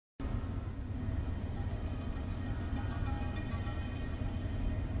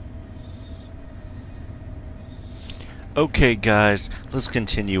Okay guys, let's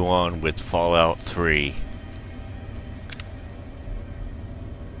continue on with Fallout 3.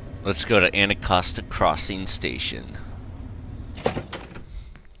 Let's go to Anacostia Crossing Station.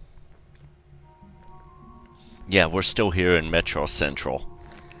 Yeah, we're still here in Metro Central.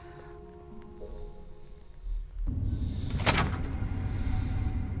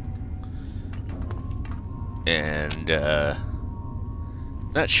 And,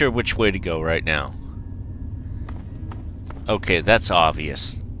 not sure which way to go right now. Okay, that's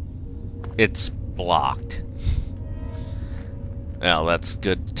obvious. It's blocked. Well, that's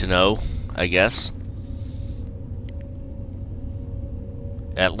good to know, I guess.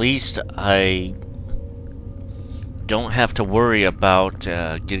 At least I don't have to worry about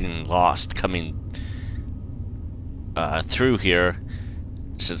getting lost coming through here,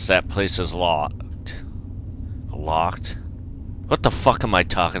 since that place is locked. Locked? What the fuck am I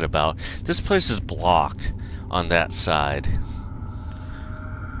talking about? This place is blocked on that side.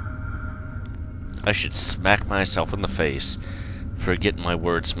 I should smack myself in the face for getting my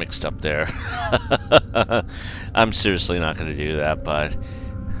words mixed up there. I'm seriously not going to do that, but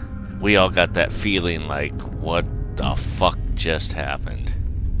we all got that feeling like, what the fuck just happened?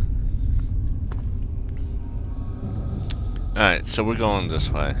 Alright, so we're going this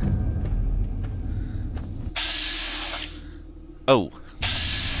way. Oh.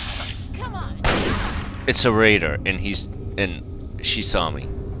 Come on. It's a raider, and she saw me.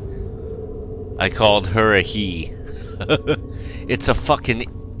 I called her a he. It's a fucking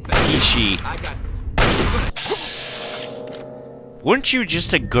he-she. Weren't you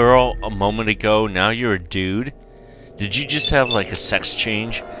just a girl a moment ago? Now you're a dude? Did you just have like a sex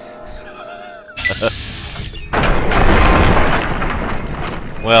change?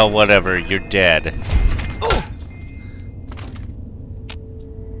 Well, whatever, you're dead.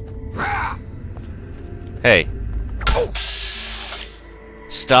 Hey.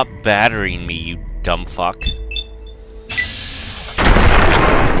 Stop battering me, you dumb fuck.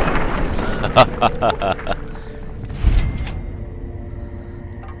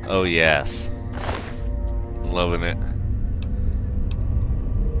 Oh yes. Loving it.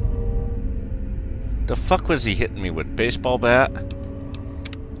 The fuck was he hitting me with? Baseball bat?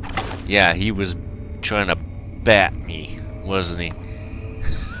 Yeah, he was trying to bat me, wasn't he?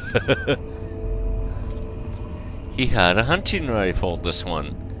 He had a hunting rifle, this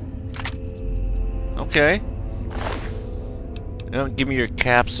one. Okay. Now give me your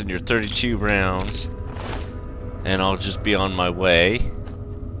caps and your 32 rounds, and I'll just be on my way.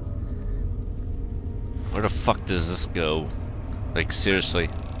 Where the fuck does this go? Like, seriously.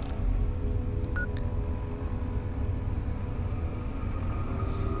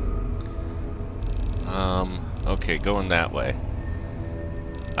 Okay, going that way.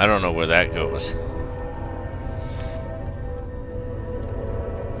 I don't know where that goes.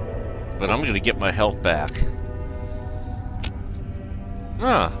 But I'm gonna get my health back.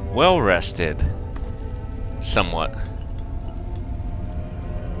 Ah, well rested. Somewhat.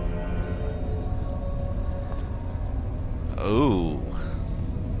 Oh.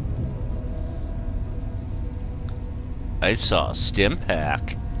 I saw a stim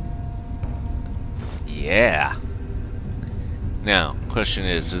pack. Yeah. Now, question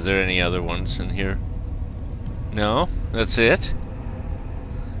is there any other ones in here? No? That's it?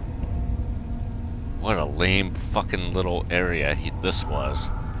 What a lame fucking little area this was.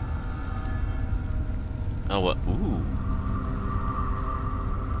 Oh, what? Ooh.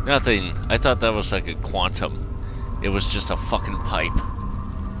 Nothing. I thought that was like a quantum. It was just a fucking pipe.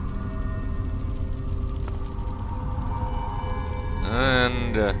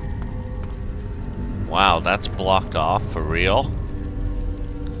 And, wow, that's blocked off for real?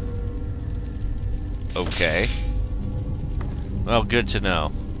 Okay. Well, good to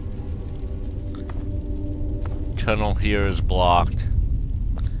know. Tunnel here is blocked.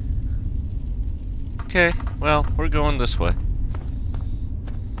 Okay, well, we're going this way.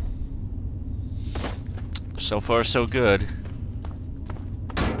 So far, so good.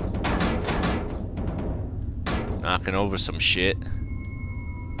 Knocking over some shit.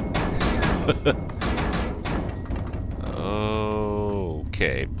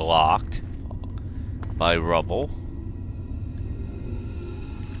 Okay, blocked by rubble.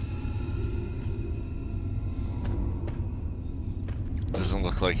 Doesn't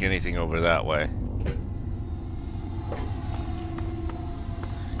look like anything over that way.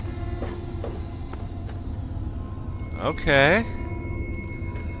 Okay.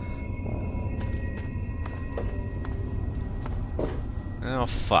 Oh,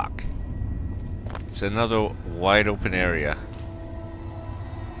 fuck. It's another wide open area.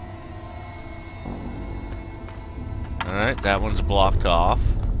 Alright, that one's blocked off.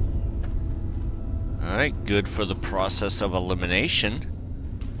 Alright, good for the process of elimination.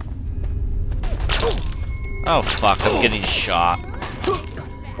 Oh fuck, I'm getting shot.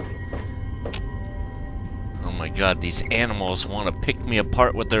 Oh my god, these animals want to pick me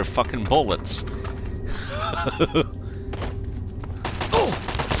apart with their fucking bullets.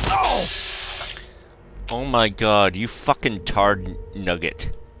 Oh my god, you fucking tard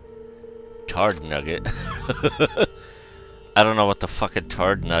nugget. Tard nugget? I don't know what the fucking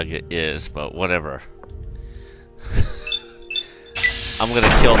tard nugget is, but whatever. I'm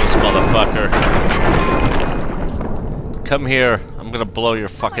gonna kill this motherfucker. Come here. I'm gonna blow your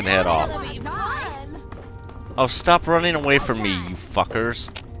fucking head off. Oh, stop running away from me, you fuckers.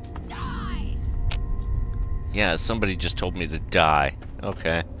 Yeah, somebody just told me to die.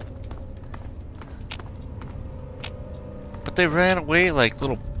 Okay. But they ran away like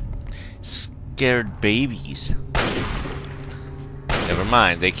little scared babies. Never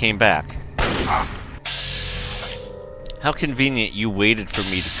mind, they came back. How convenient you waited for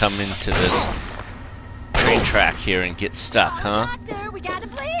me to come into this train track here and get stuck, huh? Doctor, we got a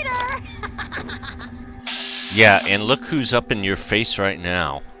bleeder. Yeah, and look who's up in your face right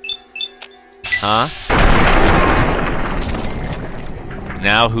now. Huh?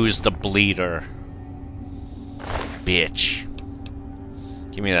 Now who's the bleeder? Bitch.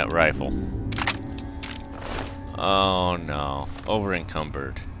 Give me that rifle. Oh no. Over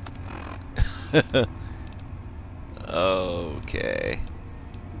encumbered. Okay.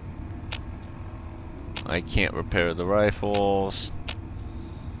 I can't repair the rifles.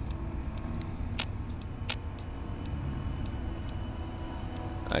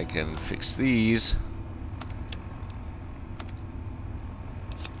 I can fix these.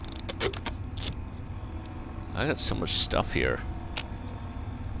 I got so much stuff here.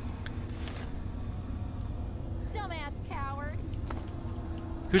 Dumbass coward.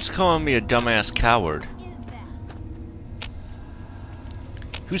 Who's calling me a dumbass coward? Is that?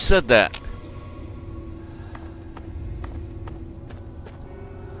 Who said that?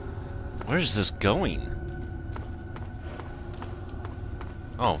 Where's this going?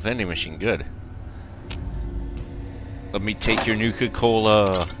 Oh, vending machine, good. Let me take your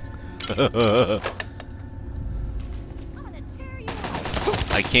Nuka-Cola. I'm gonna tear you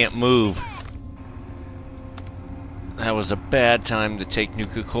up. I can't move. That was a bad time to take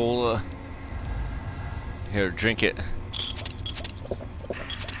Nuka-Cola. Here, drink it.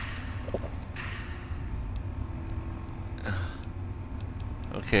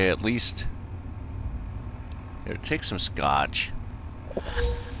 Okay, at least... Here, take some scotch.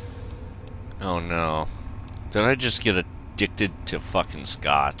 Oh no. Did I just get addicted to fucking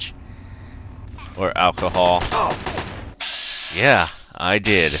scotch? Or alcohol? Yeah, I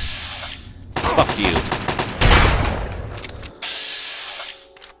did. Fuck you.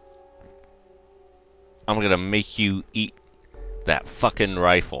 I'm gonna make you eat that fucking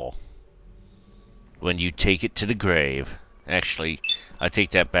rifle when you take it to the grave. Actually, I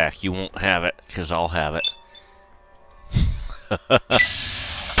take that back. You won't have it, because I'll have it.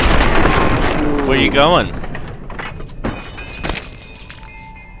 Where you going?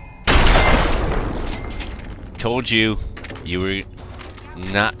 Told you, you were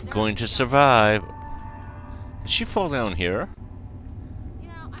not going to survive. Did she fall down here? You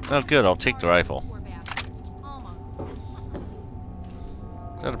know, Oh good, I'll take the rifle. we're back. Almost.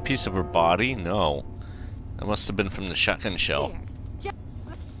 Is that a piece of her body? No. That must have been from the shotgun shell.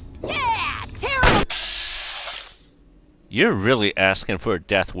 Yeah, terrible. You're really asking for a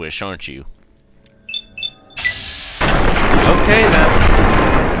death wish, aren't you? Okay then.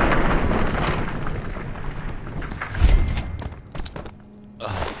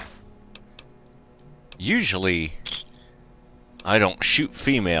 Usually, I don't shoot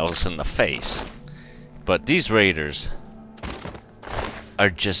females in the face, but these raiders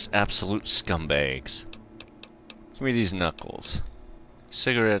are just absolute scumbags. Give me these knuckles.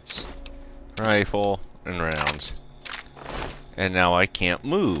 Cigarettes, rifle, and rounds. And now I can't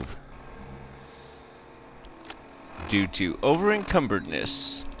move due to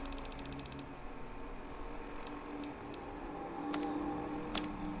over-encumberdness.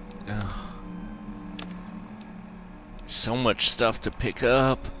 Ugh. So much stuff to pick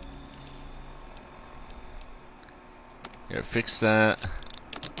up. Here, fix that.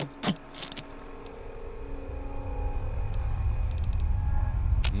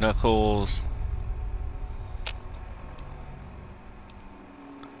 Knuckles.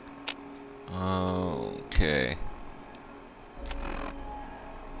 Okay.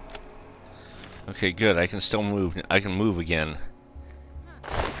 Okay, good. I can still move. I can move again.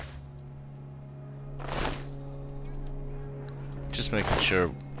 Just making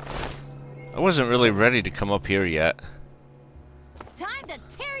sure. I wasn't really ready to come up here yet. Time to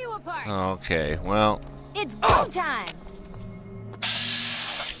tear you apart. Okay, well, It's go time.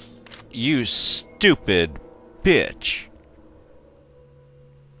 you stupid bitch.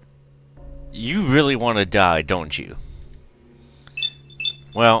 You really want to die, don't you?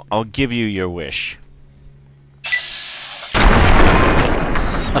 Well, I'll give you your wish.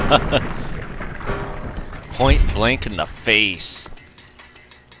 Point blank in the face.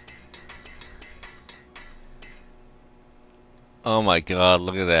 Oh my god,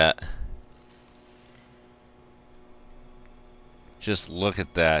 look at that. Just look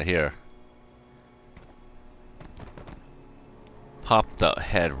at that here. Pop the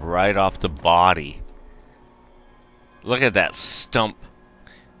head right off the body. Look at that stump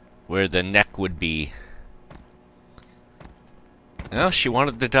where the neck would be. Well, she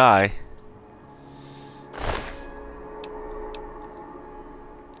wanted to die.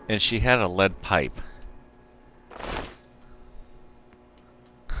 And she had a lead pipe.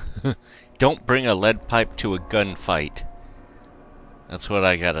 Don't bring a lead pipe to a gunfight. That's what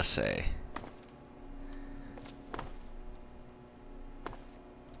I gotta say.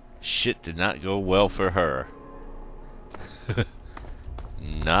 Shit did not go well for her.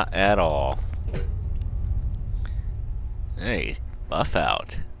 Not at all. Hey, buff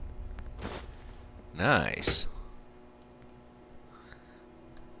out. Nice.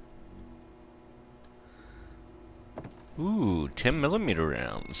 Ooh, 10mm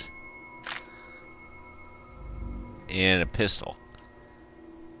rounds. And a pistol.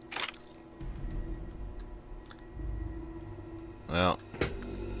 Well,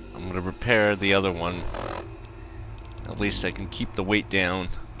 I'm gonna repair the other one. At least I can keep the weight down.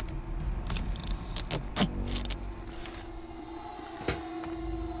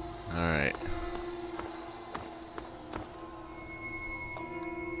 Alright.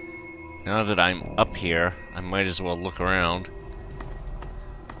 Now that I'm up here, I might as well look around.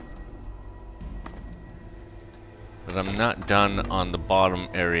 But I'm not done on the bottom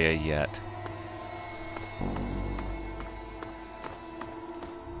area yet.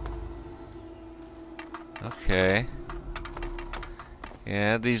 Okay.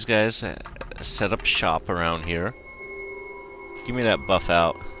 Yeah, these guys set up shop around here. Give me that buff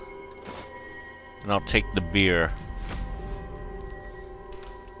out. And I'll take the beer.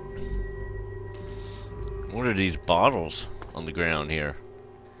 What are these bottles on the ground here?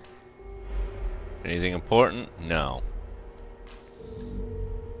 Anything important? No.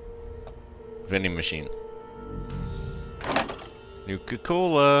 Vending machine.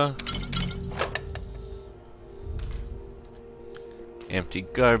 Nuka-Cola. Empty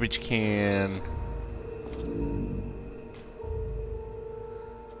garbage can.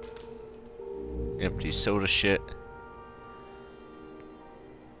 Empty soda shit.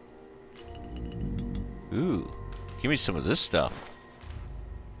 Ooh, give me some of this stuff.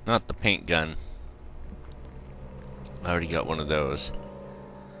 Not the paint gun. I already got one of those.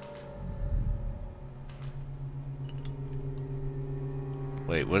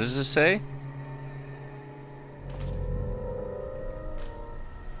 Wait, what does this say?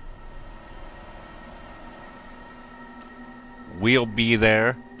 We'll be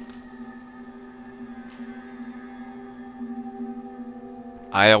there.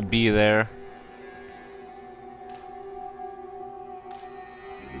 I'll be there.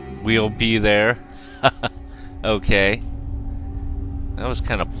 We'll be there. Okay. That was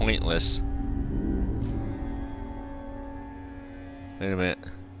kind of pointless. Wait a minute.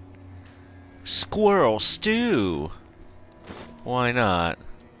 Squirrel stew! Why not?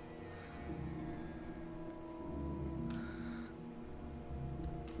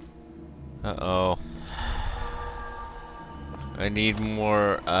 Uh-oh. I need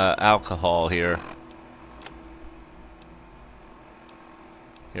more alcohol here.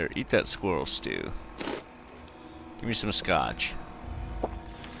 Here, eat that squirrel stew. Give me some scotch.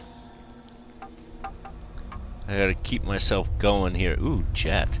 I gotta keep myself going here. Ooh,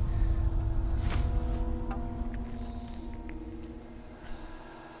 jet.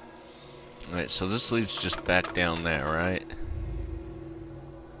 Alright, so this leads just back down there, right?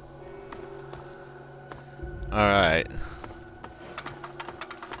 Alright.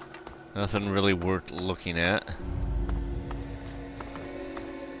 Nothing really worth looking at.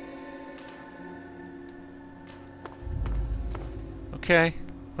 Okay,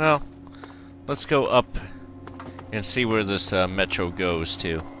 well, let's go up and see where this metro goes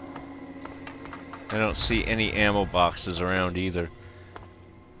to. I don't see any ammo boxes around either.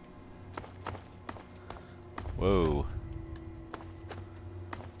 Whoa.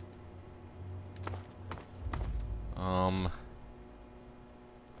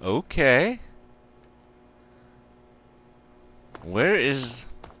 Okay. Where is...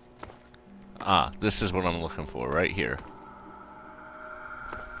 Ah, this is what I'm looking for, right here.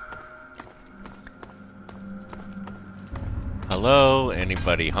 Hello?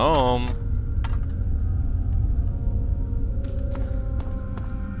 Anybody home?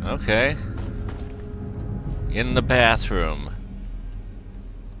 Okay. In the bathroom.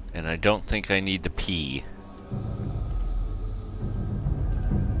 And I don't think I need to pee.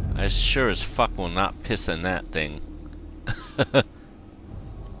 I sure as fuck will not piss in that thing.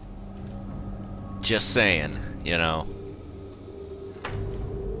 Just saying, you know.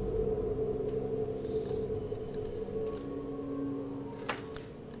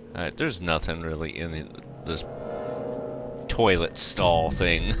 Alright, there's nothing really in this toilet stall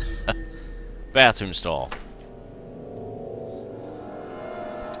thing. Bathroom stall.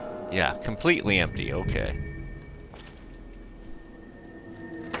 Yeah, completely empty, okay.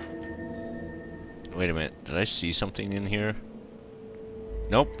 Wait a minute, did I see something in here?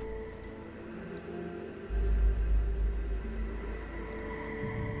 Nope.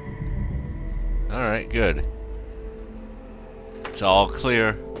 Alright, good. It's all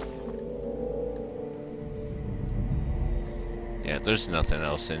clear. Yeah, there's nothing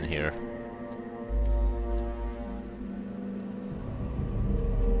else in here.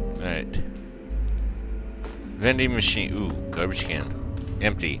 Alright. Vending machine. Ooh, garbage can.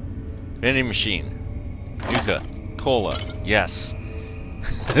 Empty. Vending machine. Yucca. Cola. Yes.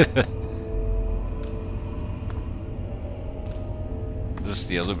 Is this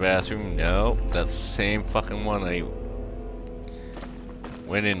the other bathroom? No. That's the same fucking one I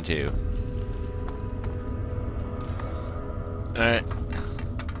went into. Alright.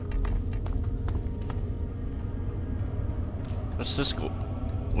 What's this go?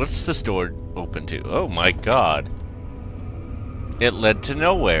 What's this door open to? Oh my god. It led to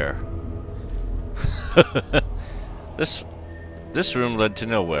nowhere. This room led to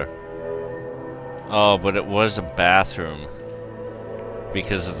nowhere. Oh, but it was a bathroom.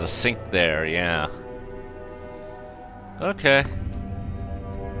 Because of the sink there, yeah. Okay.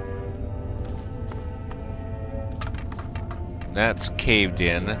 That's caved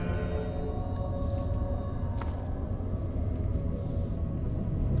in.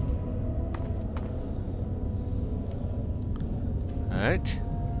 Alright.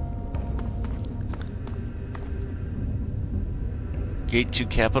 Gate to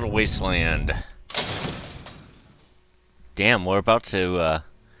Capital Wasteland. Damn, we're about to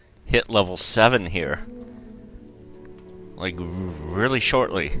hit level 7 here. Like, really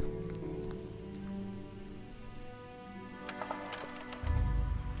shortly.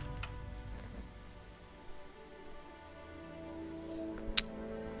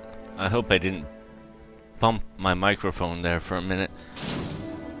 I hope I didn't bump my microphone there for a minute.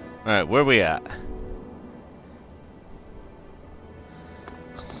 Alright, where are we at?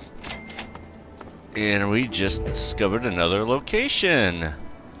 And we just discovered another location.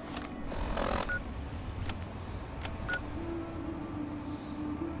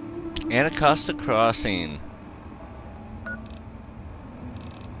 Anacostia Crossing.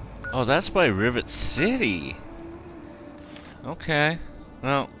 Oh, that's by Rivet City. Okay.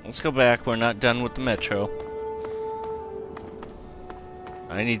 Well, let's go back. We're not done with the metro.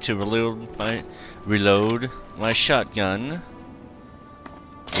 I need to reload my shotgun.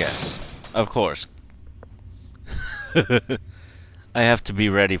 Yes, of course. I have to be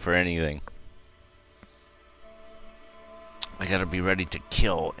ready for anything. I gotta be ready to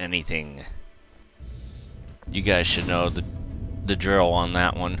kill anything. You guys should know the drill on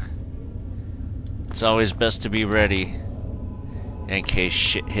that one. It's always best to be ready in case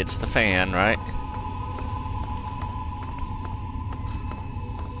shit hits the fan, right?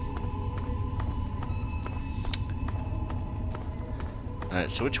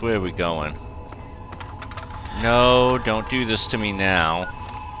 Alright, so which way are we going? No, don't do this to me now.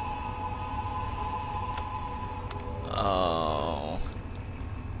 Oh.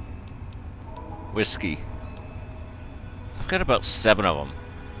 Whiskey. I've got about 7 of them.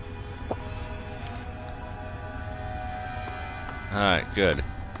 Alright, good.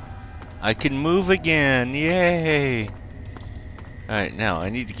 I can move again, yay! Alright, now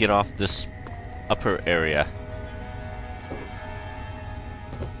I need to get off this upper area.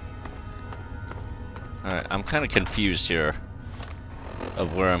 Alright, I'm kind of confused here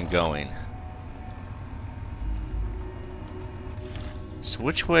of where I'm going. So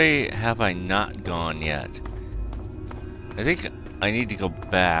which way have I not gone yet? I think I need to go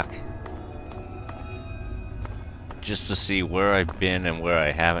back just to see where I've been and where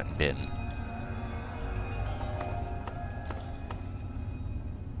I haven't been.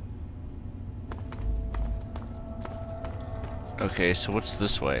 Okay, so what's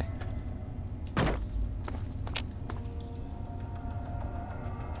this way?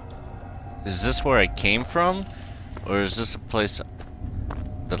 Is this where I came from? Or is this a place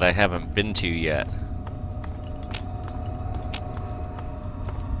that I haven't been to yet?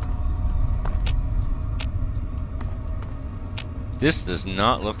 This does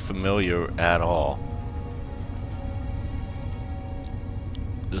not look familiar at all.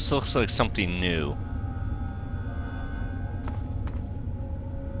 This looks like something new.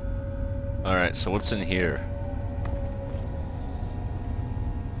 Alright, so what's in here?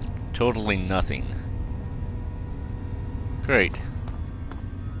 Totally nothing. Great.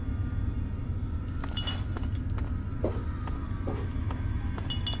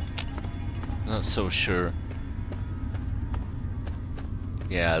 Not so sure.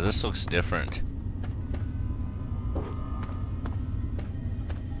 Yeah, this looks different.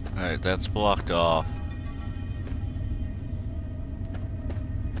 Alright, that's blocked off.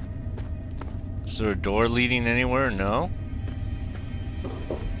 Is there a door leading anywhere? No?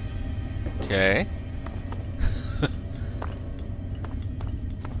 Okay.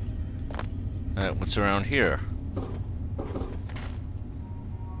 Alright, what's around here?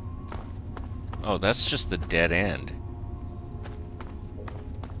 Oh, that's just a dead end.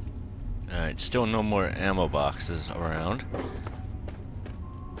 Alright, still no more ammo boxes around.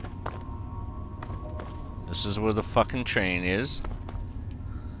 This is where the fucking train is.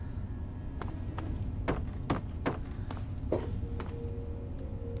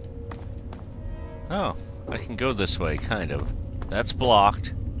 Oh, I can go this way, kind of. That's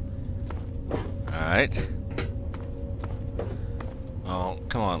blocked. Alright. Oh,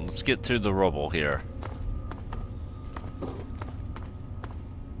 come on, let's get through the rubble here.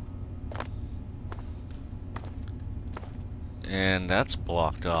 And that's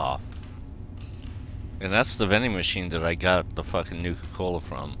blocked off. And that's the vending machine that I got the fucking Nuka-Cola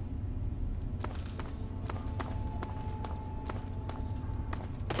from.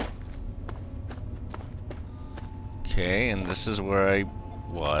 Okay, and this is where I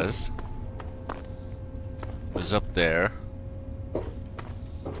was. It was up there.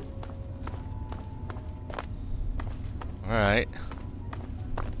 Alright.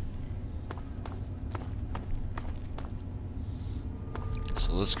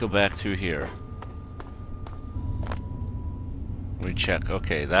 So let's go back through here. We check.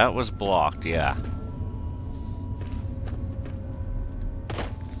 Okay, that was blocked, yeah.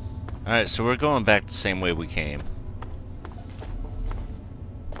 Alright, so we're going back the same way we came.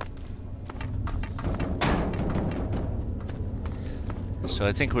 So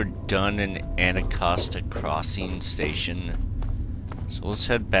I think we're done in Anacostia Crossing Station. So let's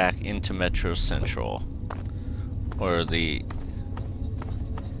head back into Metro Central. Or the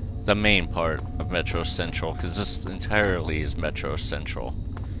main part of Metro Central, because this entirely is Metro Central.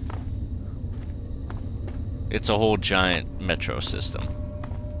 It's a whole giant metro system.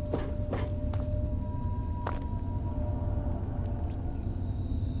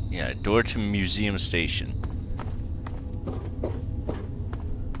 Yeah, door to Museum Station.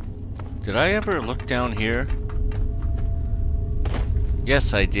 Did I ever look down here?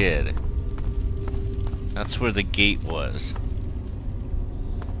 Yes, I did. That's where the gate was.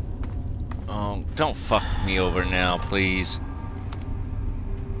 Oh, don't fuck me over now, please.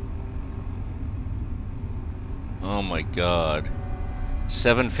 Oh my god.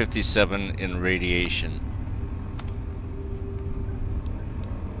 757 in radiation.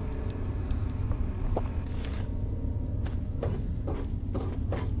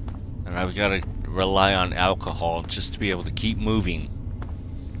 And I've got to rely on alcohol just to be able to keep moving.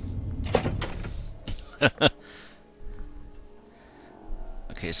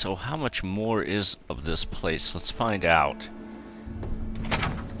 Okay, so how much more is of this place? Let's find out.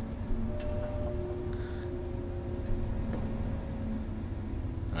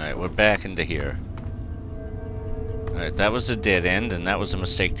 Alright, we're back into here. Alright, that was a dead end, and that was a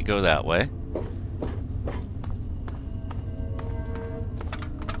mistake to go that way.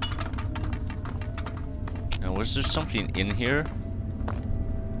 Now, was there something in here?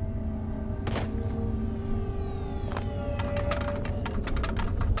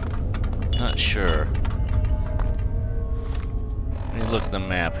 Not sure. Let me look at the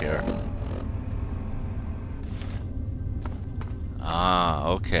map here. Ah,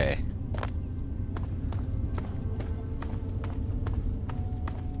 okay.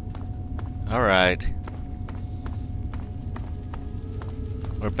 Alright.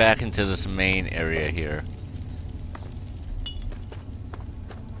 We're back into this main area here.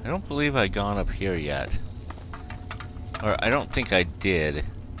 I don't believe I've gone up here yet. Or I don't think I did.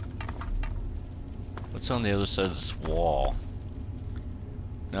 What's on the other side of this wall?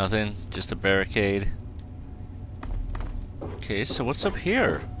 Nothing, just a barricade. Okay, so what's up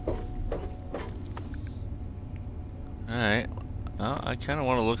here? Alright. Well, I kind of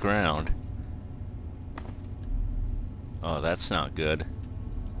want to look around. Oh, that's not good.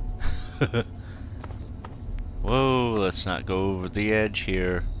 Whoa, let's not go over the edge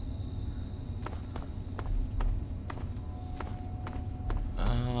here.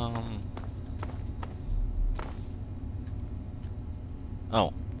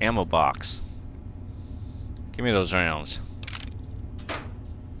 Oh, ammo box. Give me those rounds.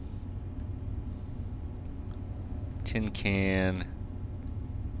 Tin can.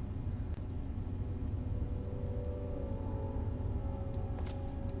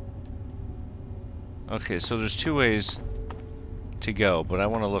 Okay, so there's two ways to go, but I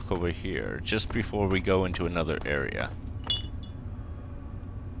want to look over here just before we go into another area.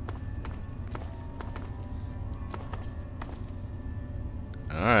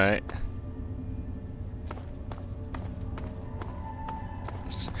 Alright.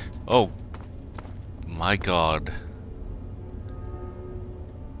 Oh. My God.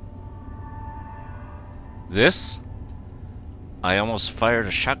 This? I almost fired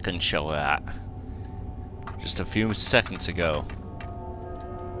a shotgun shell at. Just a few seconds ago.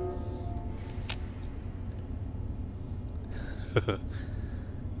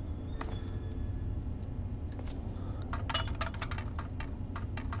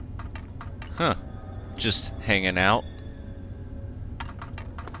 Huh. Just hanging out.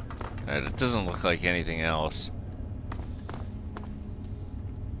 It doesn't look like anything else.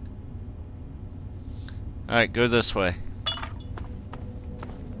 Alright, go this way.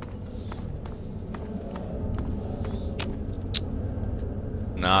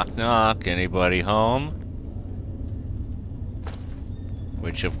 Knock, knock. Anybody home?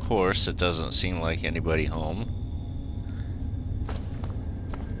 Which, of course, it doesn't seem like anybody home.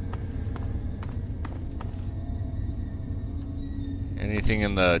 Anything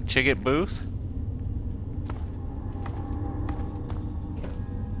in the ticket booth?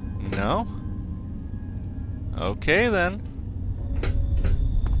 No? Okay, then.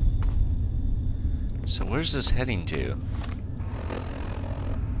 So where's this heading to?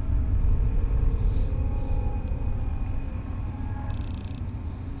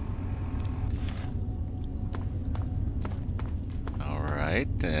 Alright,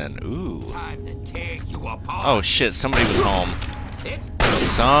 then. Ooh. Time to tear you apart. Oh shit, somebody was home.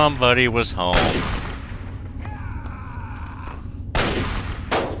 Somebody was home.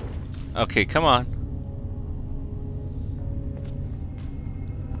 Okay, come on.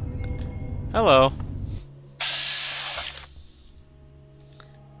 Hello.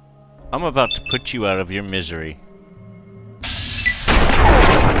 I'm about to put you out of your misery.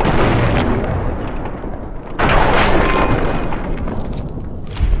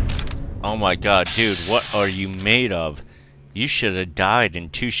 Oh my God, dude, what are you made of? You should have died in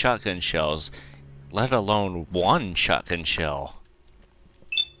 2 shotgun shells, let alone 1 shotgun shell.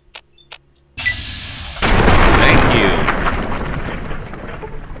 Thank you.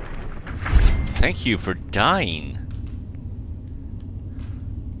 Thank you for dying.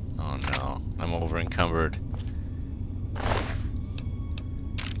 Oh no, I'm over encumbered.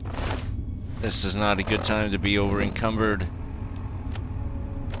 This is not a good time to be over encumbered.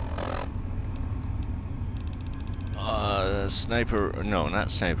 Sniper, no,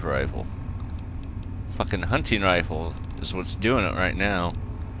 not sniper rifle. Fucking hunting rifle is what's doing it right now.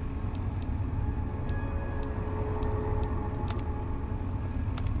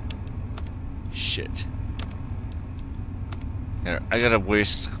 Shit. Here, I gotta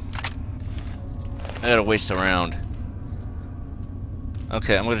waste a round.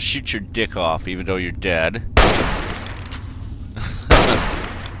 Okay, I'm gonna shoot your dick off even though you're dead.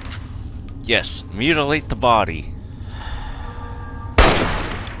 Yes, mutilate the body.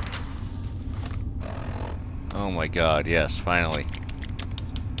 Oh my God, yes, finally.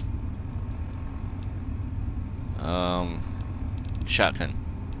 Shotgun.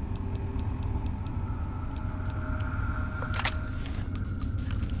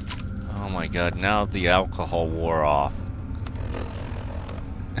 Oh my God, now the alcohol wore off.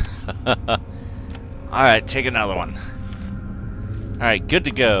 Alright, take another one. Alright, good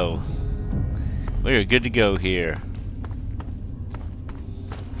to go. We're good to go here.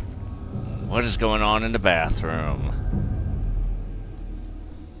 What is going on in the bathroom?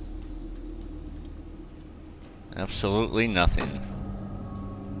 Absolutely nothing.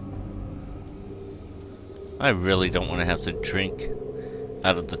 I really don't want to have to drink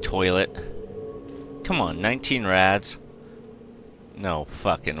out of the toilet. Come on, 19 rads? No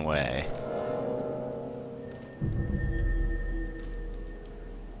fucking way.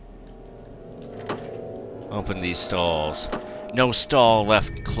 Open these stalls. No stall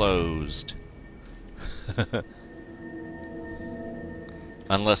left closed.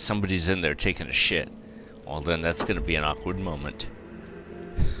 Unless somebody's in there taking a shit. Well, then that's gonna be an awkward moment.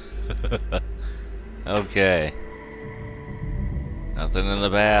 Okay. Nothing in the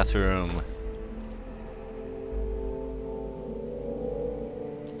bathroom.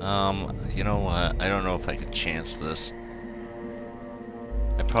 You know what? I don't know if I can chance this.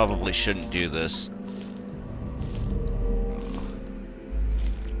 I probably shouldn't do this.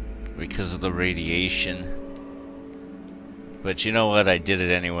 Because of the radiation. But you know what? I did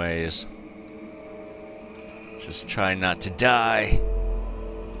it anyways. Just try not to die.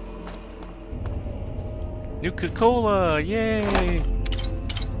 Nuka-Cola! Yay!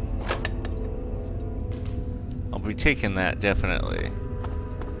 I'll be taking that, definitely.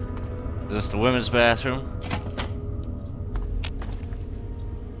 Is this the women's bathroom?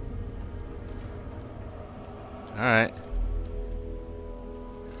 Alright.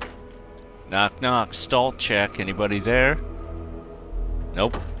 Knock knock, stall check. Anybody there?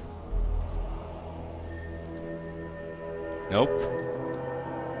 Nope. Nope.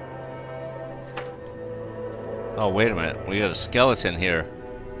 Oh, wait a minute. We got a skeleton here.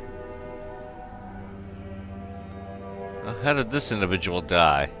 How did this individual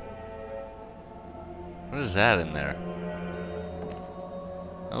die? What is that in there?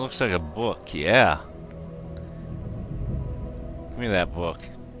 That looks like a book, yeah. Give me that book.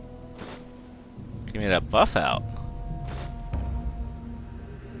 Give me that buff out.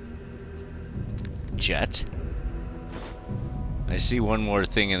 Jet. I see one more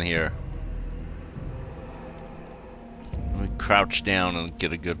thing in here. Let me crouch down and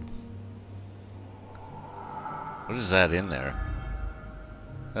get a good... What is that in there?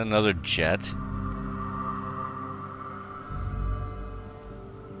 Another jet?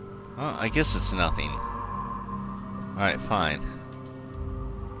 Well, I guess it's nothing. Alright, fine.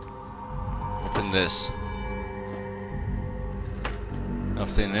 Open this.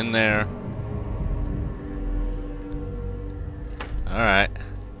 Nothing in there. Alright.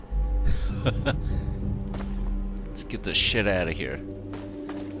 Let's get this shit out of here.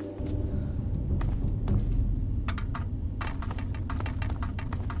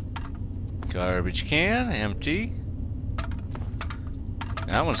 Garbage can, empty.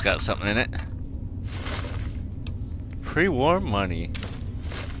 That one's got something in it. Pre-war money.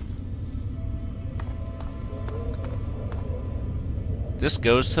 This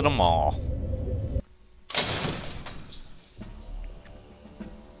goes to the mall.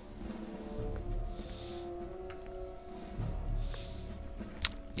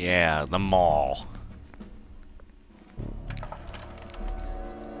 Yeah, the mall.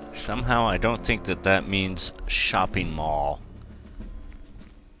 Somehow I don't think that that means shopping mall.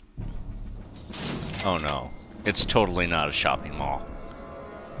 Oh no, it's totally not a shopping mall.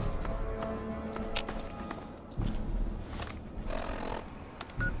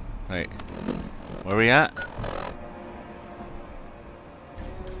 Wait, where are we at?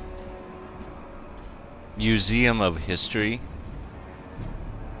 Museum of History.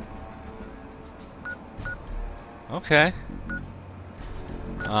 Okay.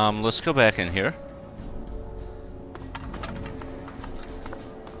 Let's go back in here.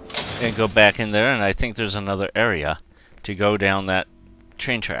 And go back in there, and I think there's another area to go down that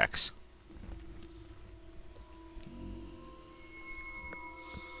train tracks.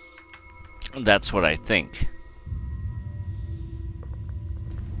 That's what I think.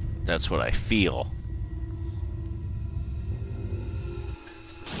 That's what I feel.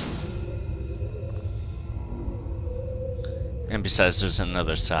 And besides, there's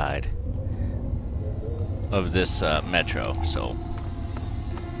another side of this metro, so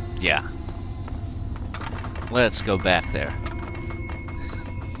yeah. Let's go back there.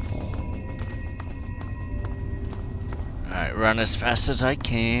 Alright, run as fast as I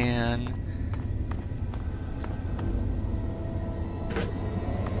can.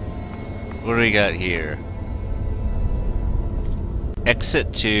 What do we got here?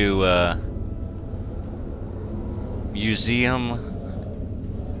 Exit to Museum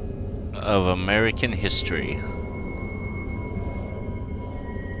of American History.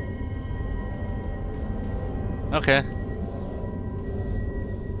 Okay.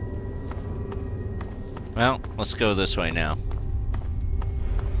 Well, let's go this way now.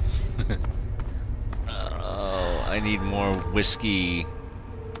 Oh, I need more whiskey.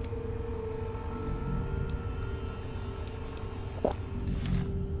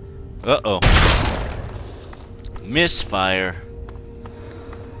 Uh-oh. Misfire.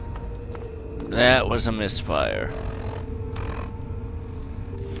 That was a misfire.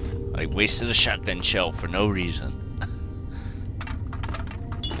 I wasted a shotgun shell for no reason.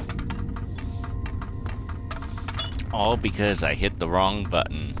 All because I hit the wrong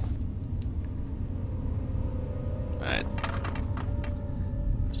button. Alright.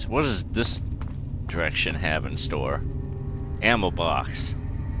 So what does this direction have in store? Ammo box.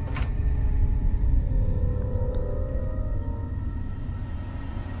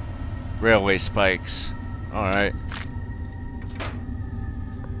 Railway spikes. Alright.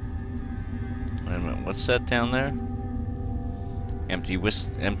 Wait a minute, what's that down there? Empty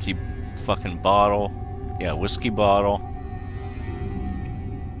fucking bottle. Yeah, whiskey bottle.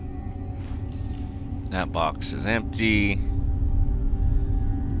 That box is empty.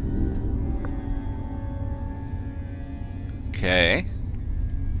 Okay.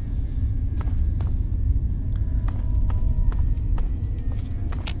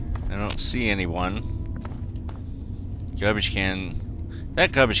 I don't see anyone. Garbage can.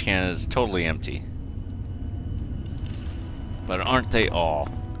 That garbage can is totally empty. But aren't they all?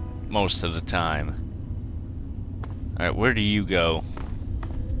 Most of the time. Alright, where do you go?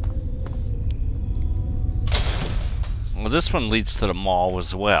 Well, this one leads to the mall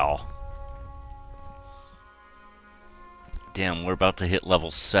as well. Damn, we're about to hit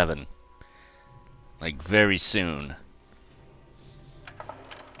level 7. Like, very soon.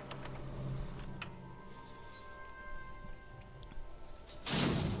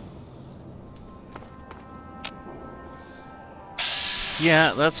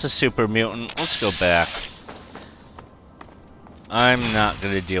 Yeah, that's a super mutant. Let's go back. I'm not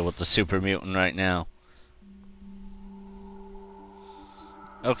gonna deal with the super mutant right now.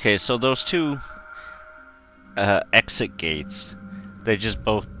 Okay, so those two exit gates, they just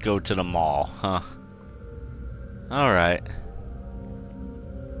both go to the mall, huh? Alright.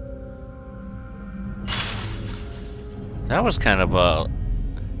 That was kind of a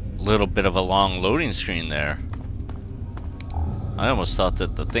little bit of a long loading screen there. I almost thought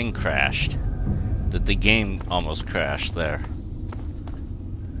that the thing crashed. That the game almost crashed there.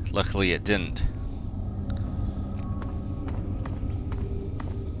 Luckily it didn't.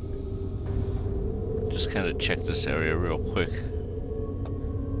 Just kind of check this area real quick.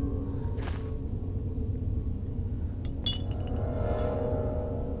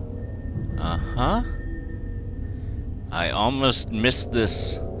 Uh-huh. I almost missed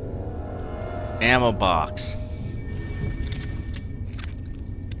this ammo box.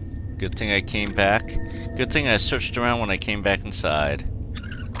 Good thing I came back. Good thing I searched around when I came back inside.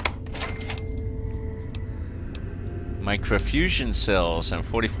 Microfusion cells and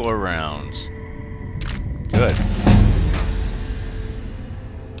 44 rounds. Good.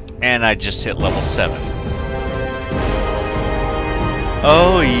 And I just hit level 7.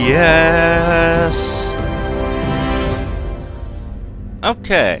 Oh, yes!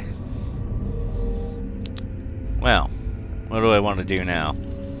 Okay. Well, what do I want to do now?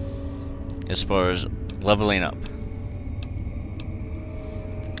 As far as leveling up.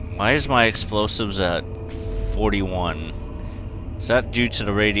 Why is my explosives at 41? Is that due to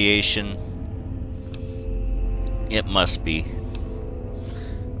the radiation? It must be.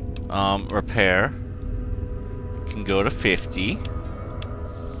 Repair can go to 50.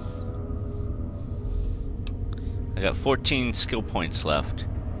 I got 14 skill points left.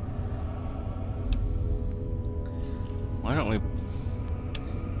 Why don't we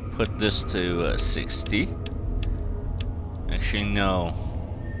put this to 60? Actually, no.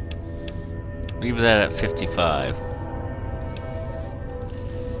 Leave that at 55.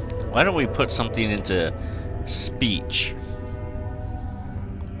 Why don't we put something into speech?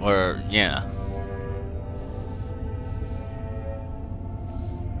 Or, yeah.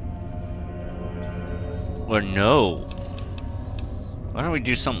 Or no. Why don't we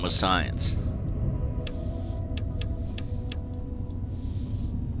do something with science?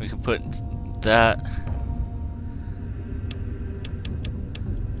 We could put that.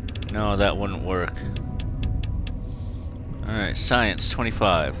 No, that wouldn't work. Alright, science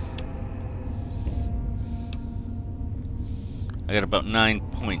 25. I got about 9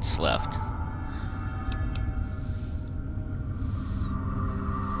 points left.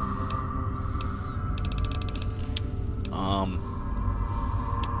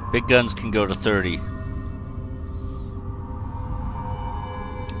 Big guns can go to 30.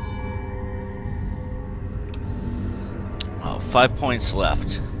 Oh, 5 points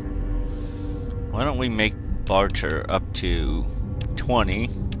left. Why don't we make barter up to 20?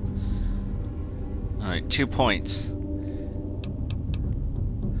 Alright, 2 points.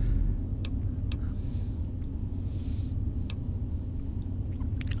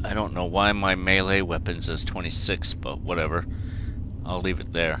 I don't know why my melee weapons is 26, but whatever. I'll leave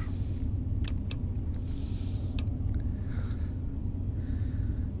it there.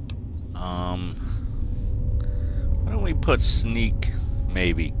 Why don't we put sneak,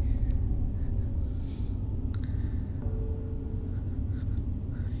 maybe?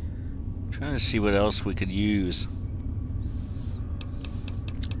 Trying to see what else we could use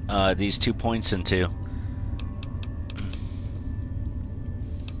these 2 points into.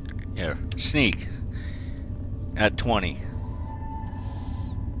 Here, sneak at 20.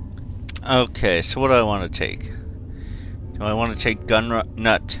 Okay, so what do I want to take? Do I want to take gun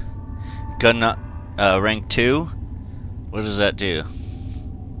nut rank 2? What does that do?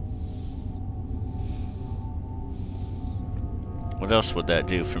 What else would that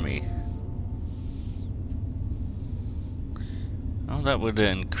do for me? Oh, that would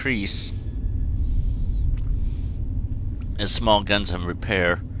increase a small guns and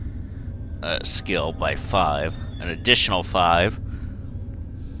repair skill by 5, an additional 5.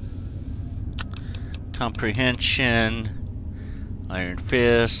 Comprehension, Iron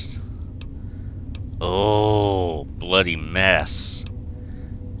Fist. Oh, bloody mess.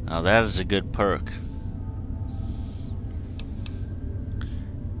 Now that is a good perk.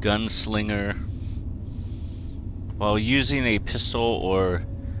 Gunslinger. While using a pistol or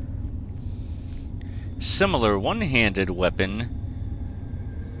similar one-handed weapon,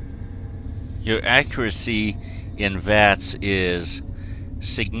 your accuracy in VATS is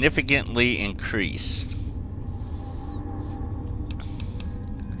significantly increased.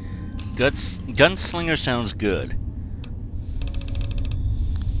 Gunslinger sounds good.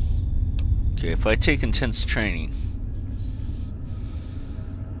 Okay, if I take intense training.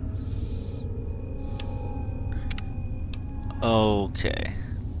 Okay.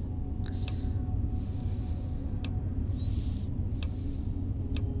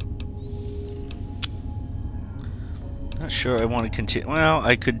 Not sure I want to continue. Well,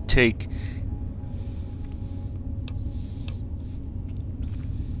 I could take...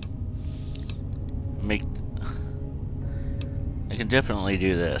 I can definitely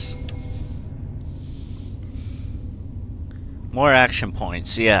do this. More action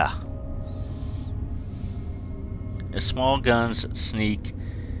points, yeah. A small guns, sneak.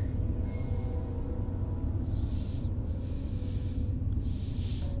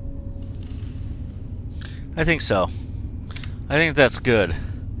 I think so. I think that's good.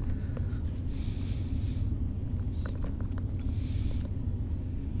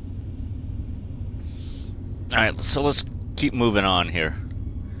 Alright, so let's keep moving on here.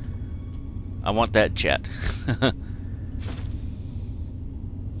 I want that jet.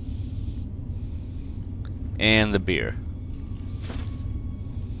 And the beer.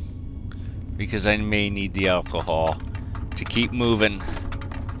 Because I may need the alcohol to keep moving.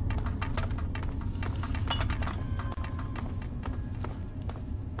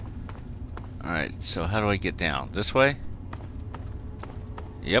 Alright, so how do I get down? This way?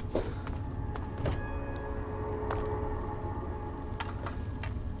 Yep.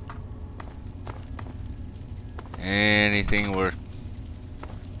 Anything worth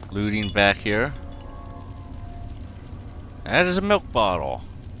looting back here? That is a milk bottle.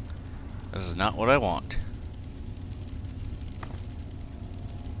 That is not what I want.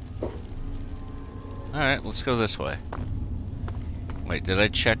 Alright, let's go this way. Wait, did I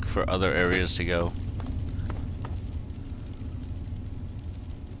check for other areas to go?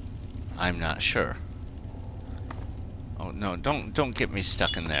 I'm not sure. Oh no, don't get me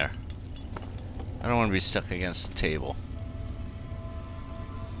stuck in there. I don't want to be stuck against the table.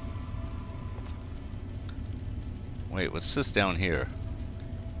 Wait, what's this down here?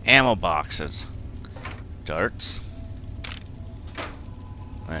 Ammo boxes. Darts.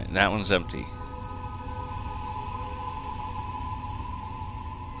 Alright, that one's empty.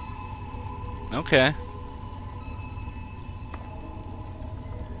 Okay.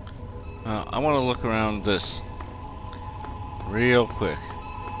 I want to look around this real quick.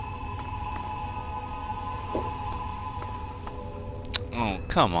 Oh,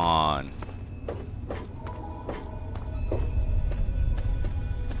 come on.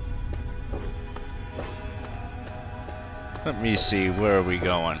 Let me see, where are we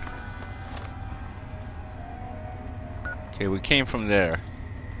going? Okay, we came from there.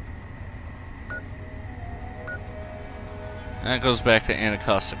 That goes back to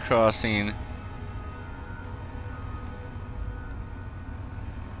Anacostia Crossing.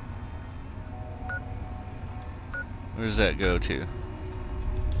 Where does that go to?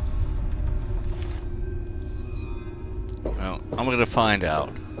 Well, I'm gonna find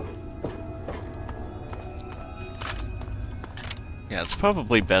out. Yeah, it's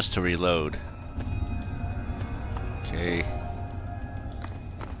probably best to reload. Okay.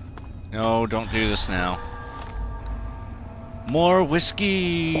 No, don't do this now. More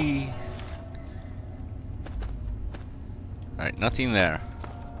whiskey! nothing there.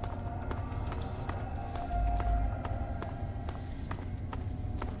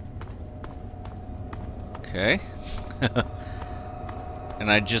 Okay.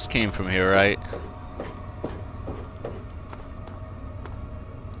 And I just came from here, right?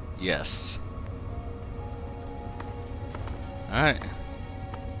 Yes. Alright.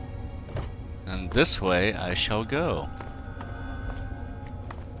 And this way I shall go.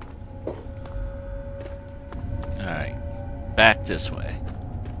 Alright. Back this way.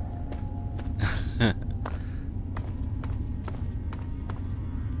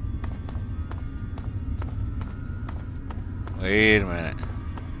 Wait a minute.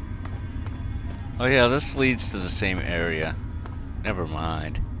 Oh yeah, this leads to the same area. Never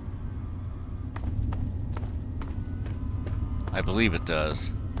mind. I believe it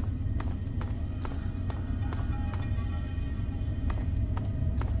does.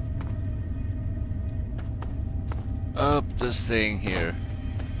 Up this thing here.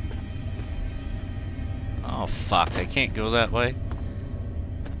 Oh fuck, I can't go that way.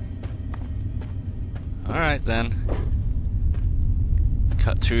 Alright then.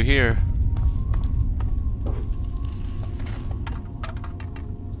 Cut through here.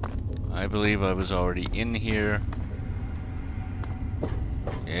 I believe I was already in here.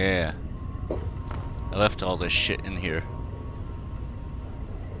 Yeah. I left all this shit in here.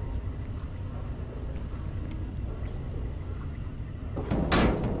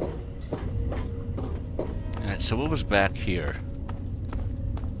 Alright, so what was back here?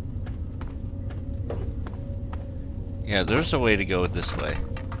 Yeah, there's a way to go this way.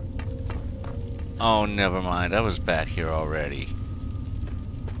 Oh, never mind. I was back here already.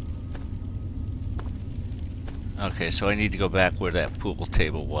 Okay, so I need to go back where that pool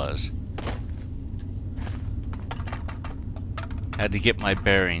table was. Had to get my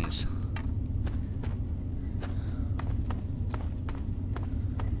bearings.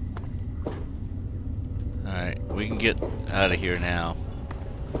 Alright, we can get out of here now.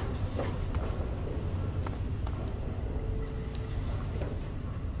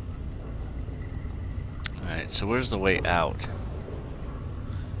 Alright, so where's the way out?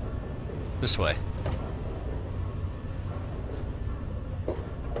 This way.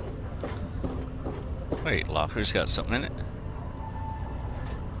 Wait, locker's got something in it?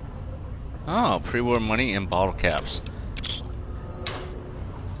 Oh, pre-war money and bottle caps.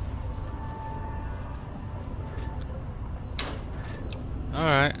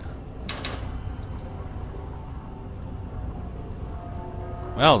 Alright.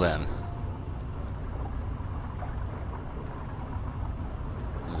 Well then.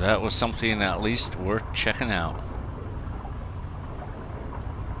 That was something at least worth checking out.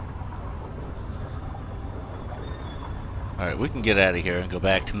 Alright, we can get out of here and go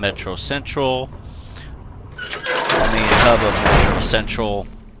back to Metro Central. The main hub of Metro Central.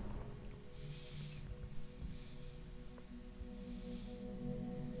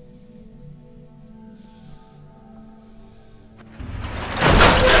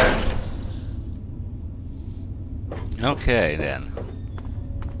 Okay, then.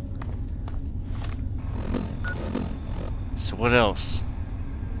 So what else?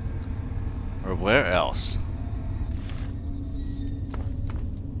 Or where else?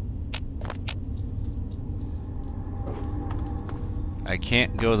 I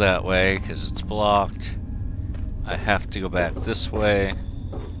can't go that way because it's blocked. I have to go back this way.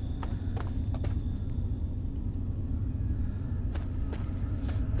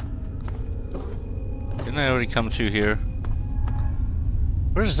 Didn't I already come through here?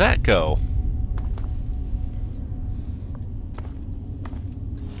 Where does that go?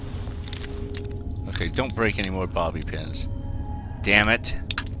 Okay, don't break any more bobby pins. Damn it.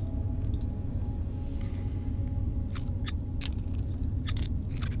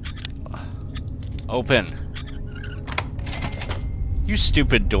 Open. You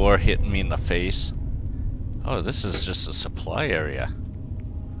stupid door hitting me in the face. Oh, this is just a supply area.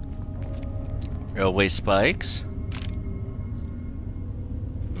 Railway spikes.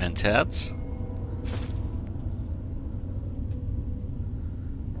 Mentats.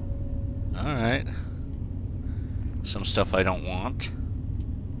 Alright. Some stuff I don't want.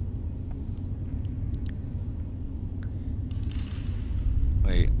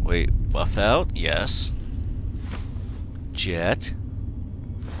 Wait, buff out? Yes. Jet.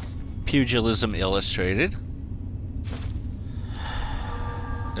 Pugilism Illustrated.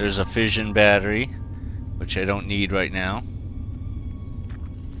 There's a fission battery, which I don't need right now.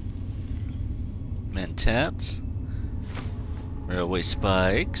 Mentats. Railway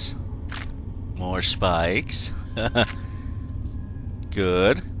spikes. More spikes.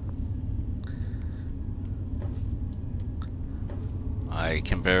 Good. I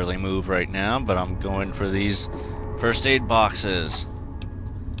can barely move right now, but I'm going for these first aid boxes.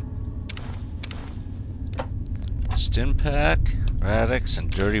 Stim-Pak, Radix,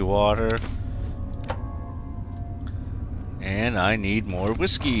 and dirty water. And I need more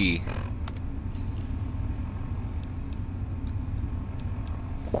whiskey.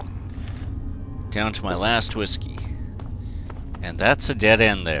 Down to my last whiskey. And that's a dead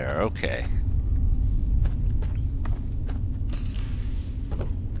end there, okay.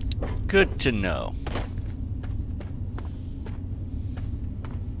 Good to know.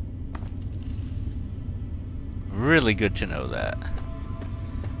 Really good to know that.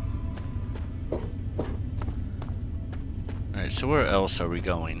 Alright, so where else are we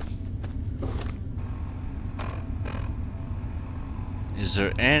going? Is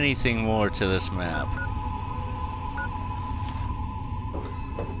there anything more to this map?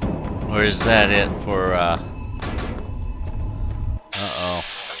 Or is that it for, uh-oh.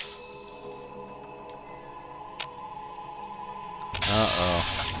 Uh-oh.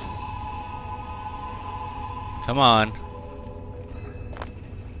 Come on.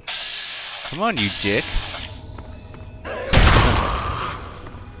 Come on, you dick.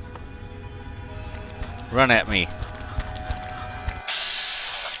 Run at me.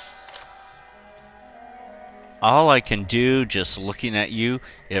 All I can do, just looking at you,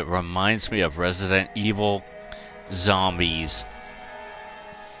 it reminds me of Resident Evil zombies.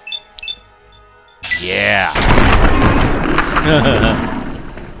 Yeah.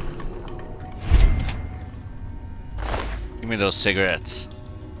 Give me those cigarettes.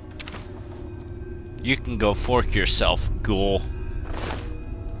 You can go fork yourself, ghoul.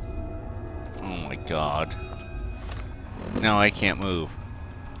 Oh my god. No, I can't move.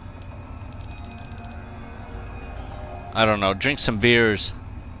 I don't know, drink some beers.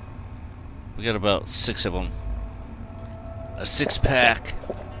 We got about 6 of them. A 6-pack.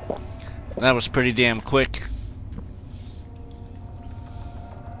 That was pretty damn quick.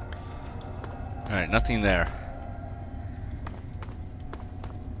 Alright, nothing there.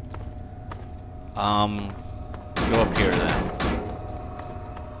 Go up here then.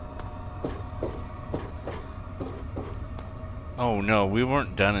 Oh no, we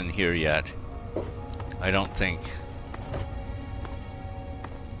weren't done in here yet. I don't think.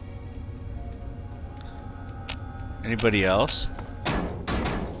 Anybody else?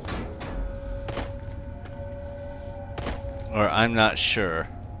 Or I'm not sure.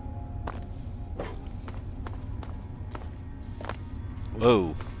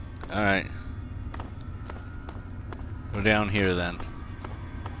 Whoa. Alright. Go down here then.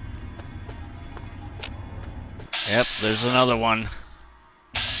 Yep, there's another one.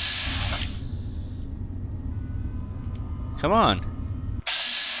 Come on.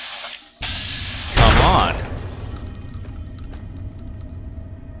 Come on.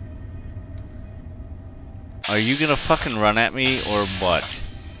 Are you gonna fucking run at me or what?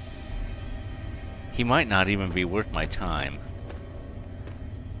 He might not even be worth my time.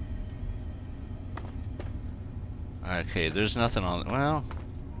 Okay, there's nothing on... well...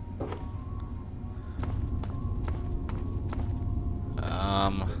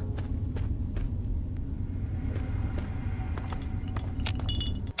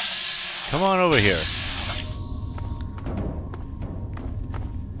 Come on over here.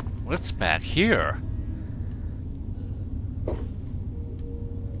 What's back here?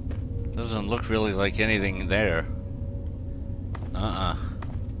 Doesn't look really like anything there. Alright,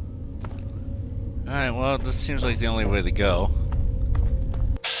 well, this seems like the only way to go.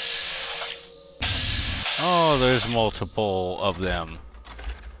 Oh, there's multiple of them.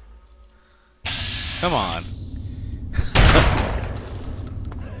 Come on.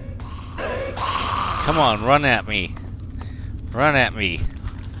 Come on, run at me. Run at me.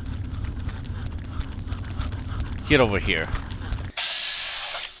 Get over here.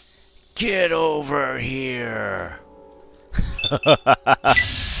 Get over here.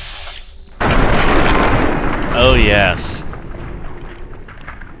 Oh, yes.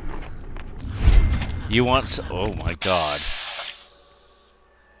 You want s- oh my god.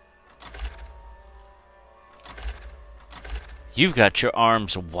 You've got your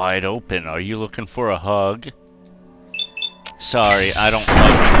arms wide open. Are you looking for a hug? Sorry, I don't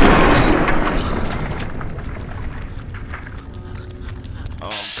hug.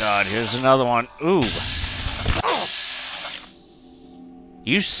 Oh god, here's another one. Ooh.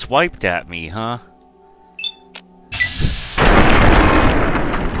 You swiped at me, huh?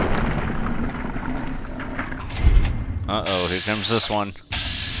 Uh-oh, here comes this one.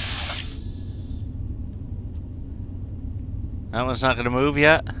 That one's not gonna move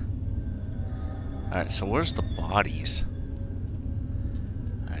yet? Alright, so where's the bodies?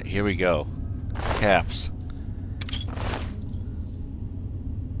 here we go. Caps.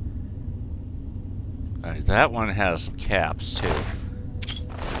 Alright, that one has some caps too.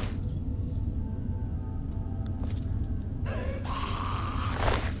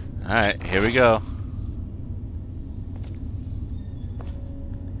 Alright, here we go.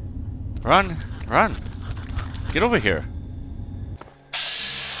 Run! Run! Get over here.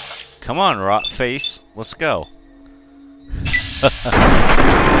 Come on, rot face. Let's go.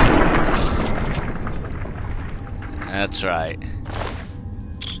 That's right.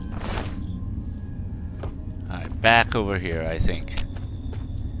 Alright, back over here, I think.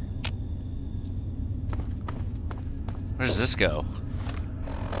 Where does this go?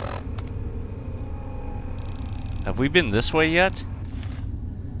 Have we been this way yet?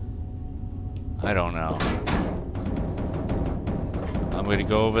 I don't know. I'm gonna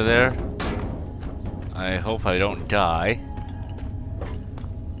go over there. I hope I don't die.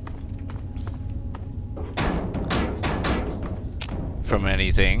 From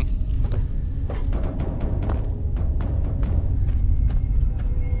anything.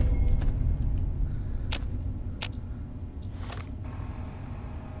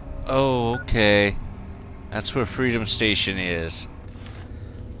 Oh, okay. That's where Freedom Station is.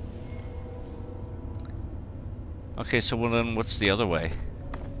 Okay, so well then what's the other way?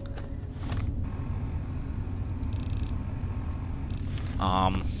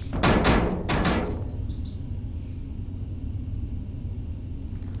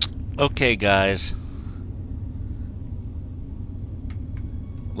 Okay, guys.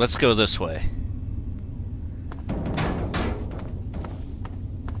 Let's go this way.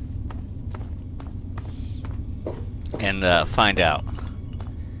 And find out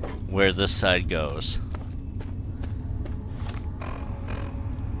where this side goes.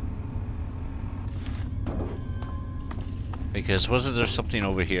 Because wasn't there something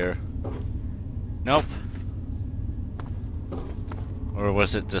over here? Nope. Or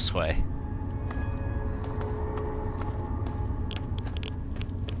was it this way?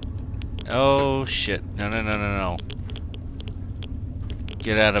 Oh shit. No, no, no, no, no.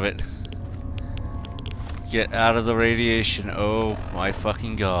 Get out of it. Get out of the radiation. Oh my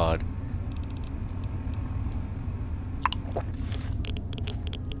fucking god.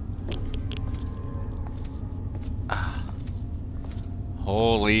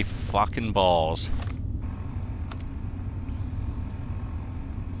 Holy fucking balls.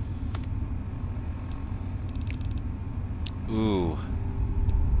 Ooh.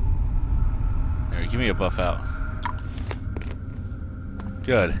 There, give me a buff out.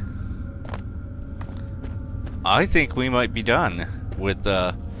 Good. I think we might be done with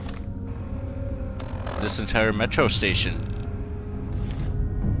this entire metro station.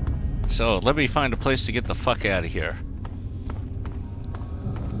 So, let me find a place to get the fuck out of here.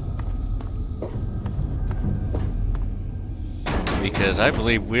 Because I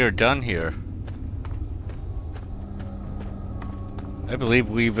believe we're done here. I believe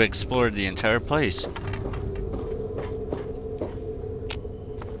we've explored the entire place.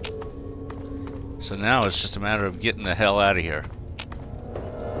 So now it's just a matter of getting the hell out of here.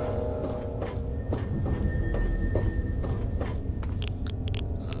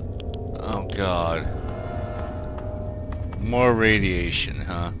 Oh god. More radiation,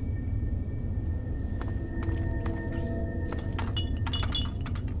 huh?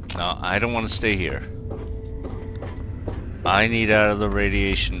 No, I don't want to stay here. I need out of the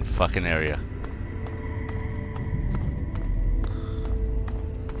radiation fucking area.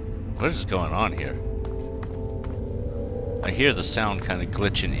 What is going on here? I hear the sound kind of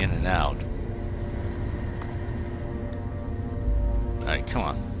glitching in and out. Alright, come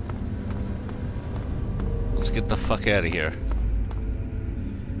on. Let's get the fuck out of here.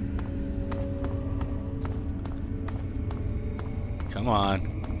 Come on.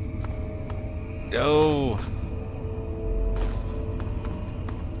 No!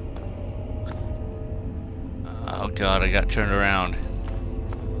 Oh god, I got turned around.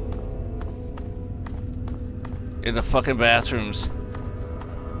 In the fucking bathrooms.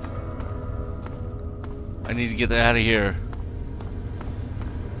 I need to get out of here.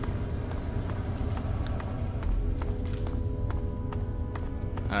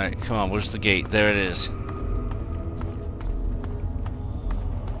 Alright, come on, where's the gate? There it is.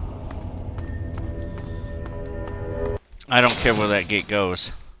 I don't care where that gate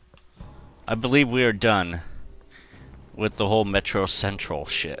goes. I believe we are done with the whole Metro Central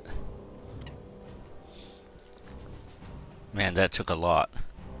shit. Man, that took a lot.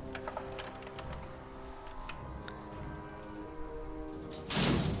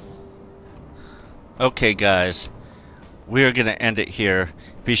 Okay, guys. We are going to end it here.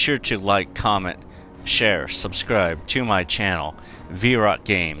 Be sure to like, comment, share, subscribe to my channel, VRock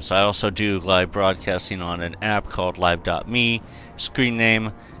Games. I also do live broadcasting on an app called Live.me, screen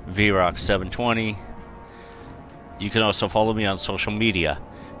name VRock720. You can also follow me on social media,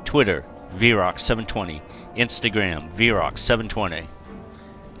 Twitter, VRock720, Instagram, VRock720.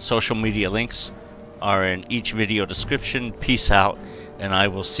 Social media links are in each video description. Peace out, and I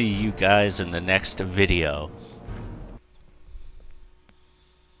will see you guys in the next video.